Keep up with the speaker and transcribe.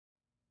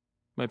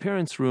My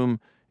parents' room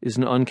is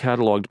an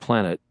uncatalogued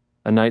planet,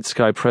 a night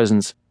sky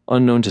presence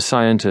unknown to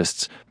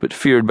scientists but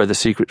feared by the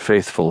secret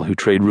faithful who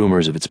trade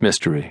rumors of its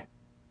mystery.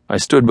 I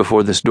stood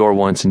before this door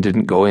once and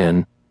didn't go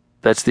in.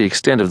 That's the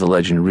extent of the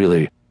legend,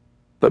 really.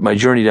 But my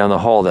journey down the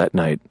hall that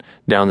night,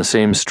 down the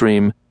same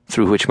stream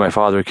through which my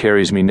father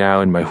carries me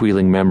now in my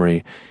wheeling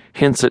memory,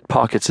 hints at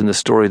pockets in the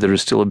story that are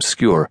still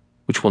obscure,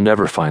 which will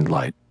never find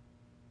light.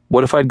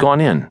 What if I'd gone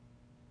in?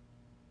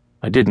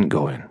 I didn't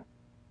go in.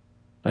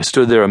 I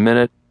stood there a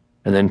minute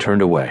and then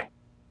turned away.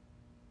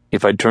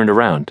 If I'd turned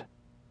around,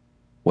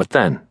 what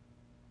then?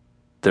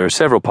 There are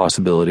several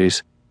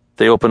possibilities.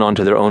 They open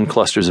onto their own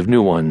clusters of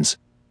new ones,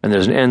 and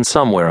there's an end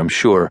somewhere, I'm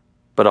sure,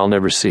 but I'll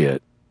never see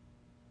it.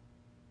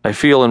 I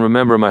feel and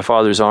remember my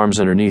father's arms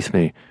underneath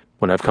me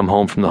when I've come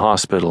home from the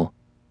hospital.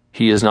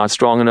 He is not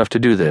strong enough to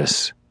do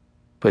this,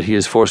 but he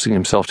is forcing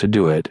himself to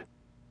do it.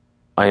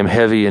 I am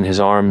heavy in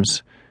his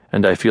arms,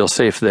 and I feel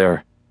safe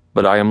there,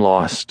 but I am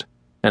lost,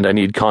 and I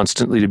need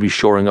constantly to be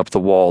shoring up the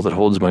wall that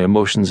holds my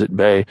emotions at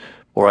bay,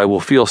 or I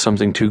will feel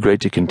something too great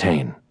to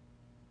contain.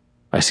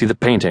 I see the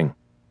painting,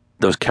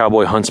 those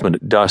cowboy huntsmen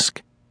at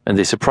dusk, and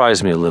they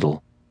surprise me a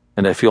little,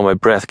 and I feel my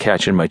breath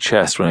catch in my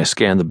chest when I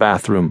scan the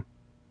bathroom,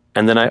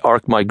 and then I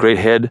arc my great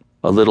head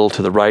a little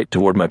to the right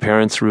toward my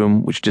parents'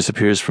 room, which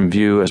disappears from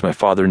view as my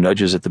father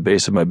nudges at the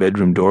base of my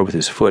bedroom door with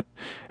his foot,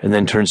 and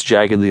then turns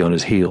jaggedly on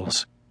his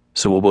heels,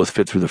 so we'll both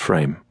fit through the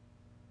frame.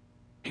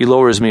 He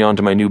lowers me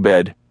onto my new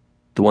bed,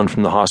 the one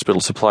from the hospital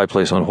supply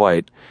place on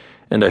white,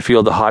 and I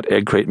feel the hot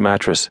egg crate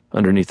mattress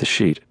underneath the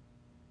sheet.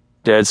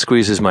 Dad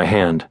squeezes my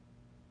hand,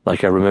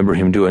 like I remember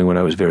him doing when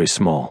I was very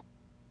small.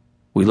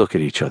 We look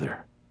at each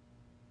other.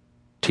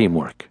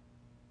 Teamwork.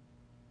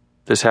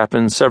 This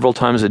happens several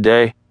times a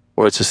day,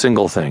 or it's a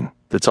single thing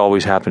that's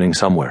always happening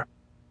somewhere.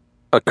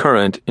 A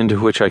current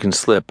into which I can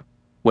slip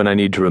when I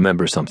need to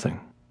remember something.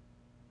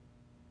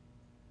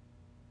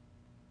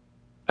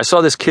 I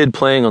saw this kid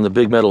playing on the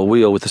big metal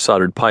wheel with the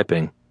soldered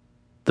piping.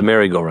 The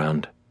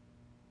merry-go-round.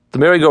 The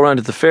merry-go-round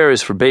at the fair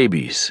is for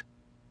babies,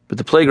 but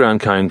the playground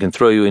kind can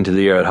throw you into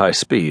the air at high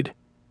speed.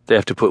 They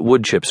have to put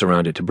wood chips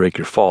around it to break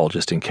your fall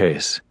just in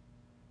case.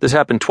 This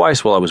happened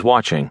twice while I was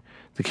watching.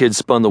 The kid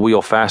spun the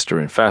wheel faster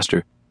and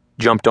faster,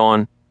 jumped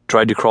on,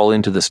 tried to crawl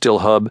into the still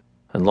hub,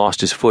 and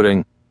lost his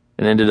footing,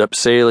 and ended up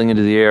sailing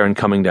into the air and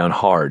coming down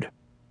hard.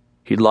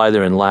 He'd lie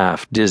there and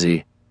laugh,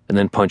 dizzy, and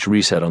then punch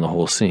reset on the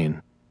whole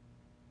scene.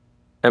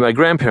 At my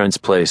grandparents'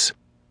 place,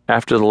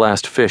 after the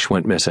last fish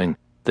went missing,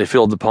 they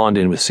filled the pond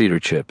in with cedar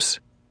chips.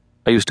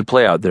 I used to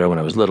play out there when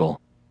I was little.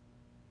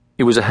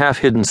 It was a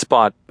half-hidden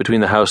spot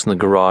between the house and the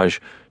garage,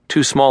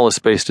 too small a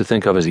space to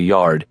think of as a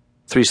yard,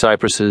 3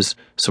 cypresses,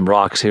 some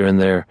rocks here and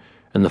there,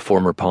 and the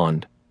former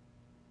pond.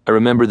 I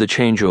remember the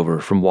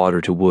changeover from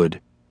water to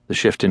wood, the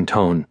shift in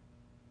tone.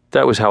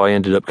 That was how I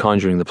ended up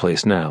conjuring the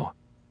place now.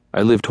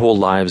 I lived whole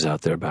lives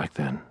out there back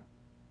then.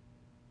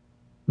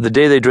 The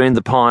day they drained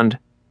the pond,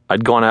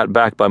 I'd gone out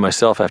back by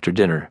myself after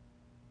dinner.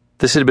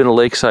 This had been a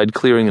lakeside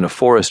clearing in a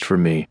forest for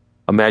me,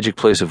 a magic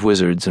place of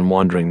wizards and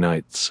wandering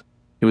knights.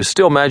 It was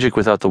still magic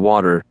without the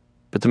water,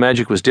 but the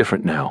magic was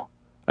different now.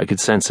 I could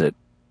sense it.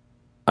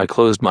 I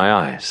closed my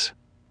eyes.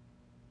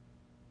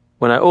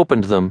 When I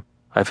opened them,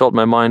 I felt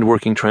my mind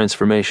working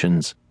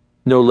transformations.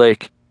 No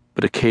lake,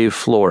 but a cave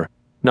floor.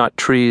 Not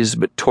trees,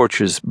 but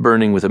torches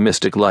burning with a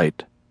mystic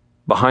light.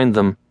 Behind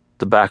them,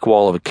 the back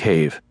wall of a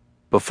cave.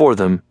 Before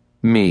them,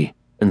 me,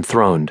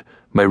 enthroned,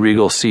 my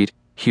regal seat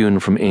hewn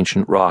from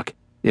ancient rock,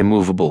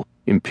 immovable,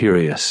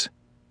 imperious.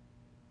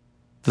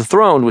 The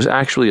throne was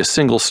actually a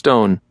single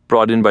stone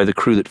brought in by the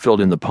crew that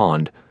filled in the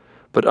pond,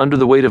 but under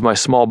the weight of my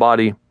small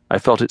body, I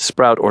felt it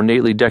sprout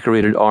ornately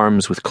decorated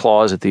arms with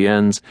claws at the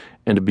ends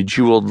and a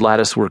bejeweled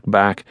latticework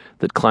back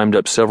that climbed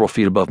up several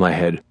feet above my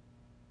head.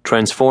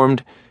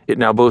 Transformed, it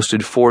now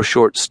boasted 4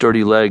 short,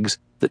 sturdy legs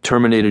that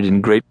terminated in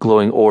great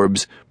glowing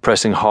orbs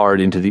pressing hard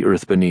into the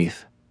earth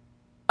beneath.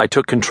 I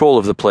took control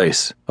of the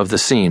place, of the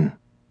scene.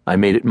 I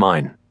made it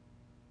mine.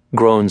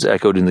 Groans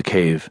echoed in the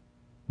cave.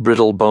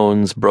 Brittle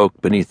bones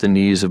broke beneath the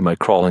knees of my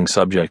crawling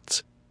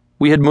subjects.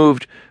 We had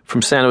moved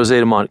from San Jose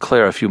to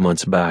Montclair a few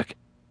months back.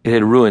 It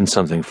had ruined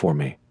something for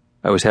me.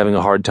 I was having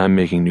a hard time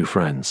making new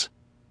friends.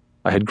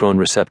 I had grown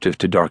receptive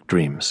to dark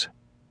dreams.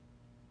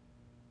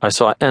 I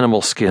saw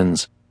animal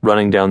skins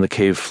running down the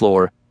cave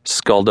floor,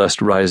 skull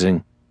dust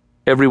rising.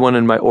 Everyone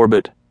in my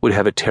orbit would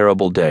have a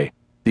terrible day.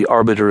 The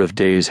arbiter of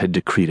days had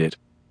decreed it.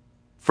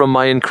 From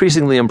my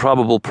increasingly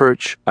improbable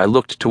perch, I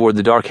looked toward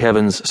the dark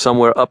heavens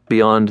somewhere up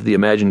beyond the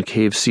imagined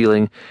cave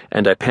ceiling,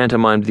 and I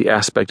pantomimed the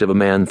aspect of a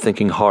man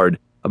thinking hard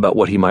about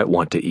what he might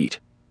want to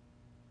eat.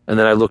 And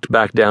then I looked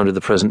back down to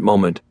the present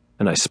moment,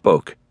 and I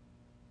spoke.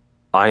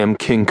 "I am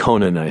King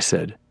Conan," I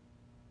said.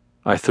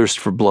 "I thirst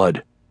for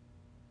blood."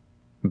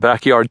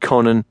 Backyard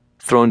Conan,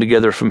 thrown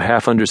together from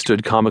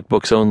half-understood comic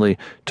books only,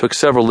 took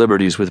several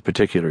liberties with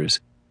particulars.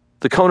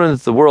 The Conan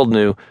that the world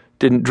knew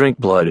didn't drink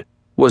blood,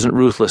 wasn't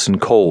ruthless and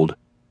cold.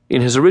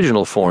 In his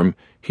original form,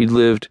 he'd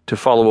lived to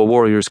follow a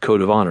warrior's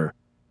code of honor.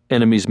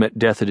 Enemies met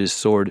death at his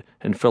sword,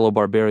 and fellow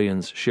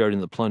barbarians shared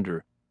in the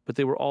plunder, but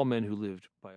they were all men who lived by